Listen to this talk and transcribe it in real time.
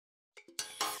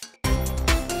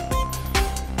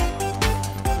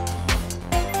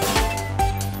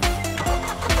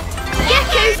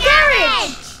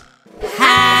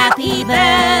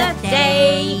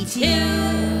birthday to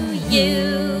you.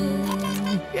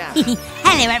 Yeah.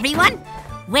 Hello, everyone.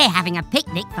 We're having a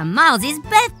picnic for Miles's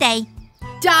birthday.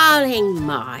 Darling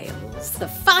Miles, the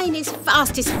finest,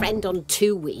 fastest friend on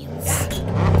two wheels.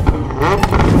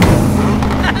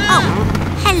 Oh,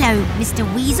 hello, Mr.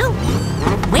 Weasel.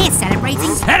 We're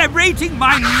celebrating... Celebrating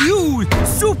my new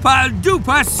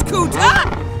super-duper scooter?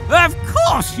 Of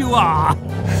course you are!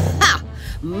 Ha!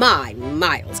 My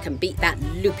Miles can beat that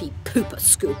loopy pooper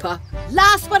scooper.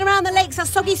 Last one around the lake's a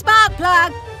soggy spark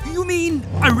plug. You mean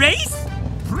a race?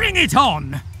 Bring it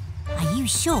on! Are you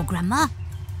sure, Grandma?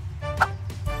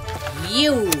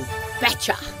 You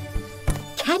betcha.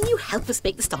 Can you help us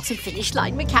make the start and finish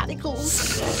line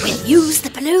mechanicals? We'll use the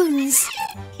balloons.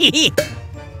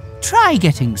 Try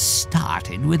getting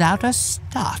started without a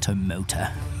starter motor.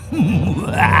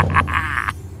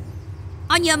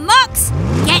 On your marks,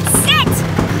 get set,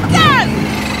 go!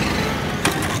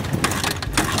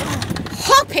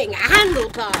 Hopping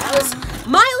handlebars.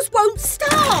 Miles won't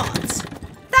start.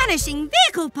 Vanishing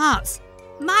vehicle parts.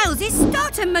 Miles's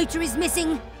starter motor is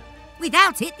missing.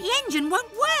 Without it, the engine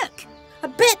won't work. I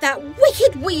bet that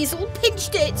wicked weasel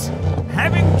pinched it.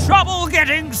 Having trouble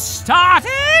getting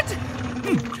started?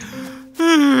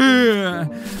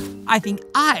 I think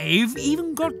I've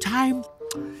even got time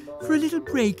for a little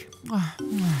break.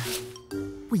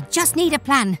 We just need a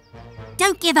plan.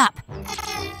 Don't give up.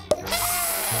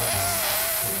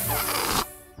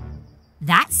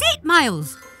 That's it,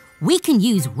 Miles. We can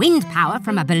use wind power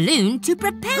from a balloon to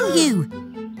propel you.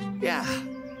 Yeah.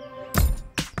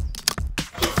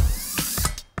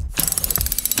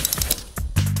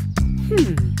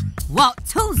 What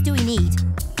tools do we need?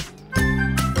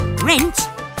 Wrench,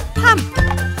 pump.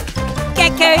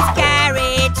 Geckos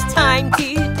Garage, time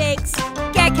to fix.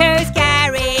 Geckos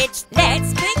Garage,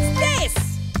 let's fix this.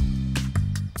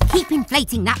 Keep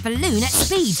inflating that balloon at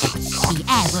speed. The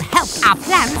air will help our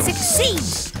plan succeed.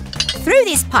 Through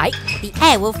this pipe, the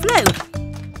air will flow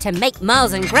to make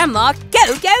Miles and Grandma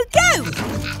go, go, go.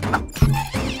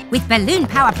 With balloon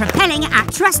power propelling our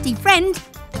trusty friend,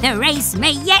 the race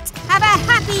may yet have a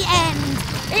happy end.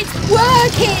 It's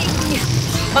working.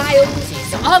 Miles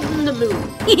is on the moon.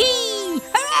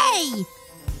 Hooray!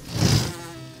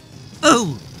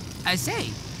 Oh, I say,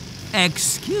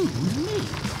 excuse me.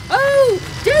 Oh,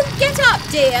 don't get up,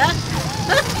 dear.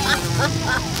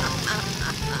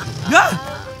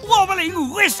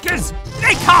 Wobbling whiskers!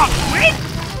 They can't win!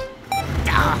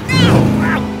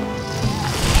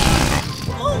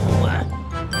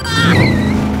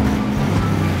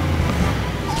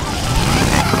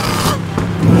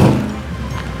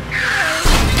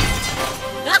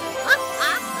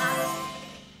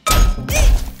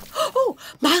 Oh,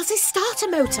 Miles' starter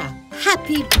motor.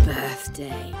 Happy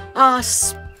birthday, our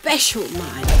special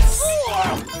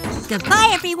Miles.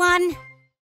 Goodbye, everyone.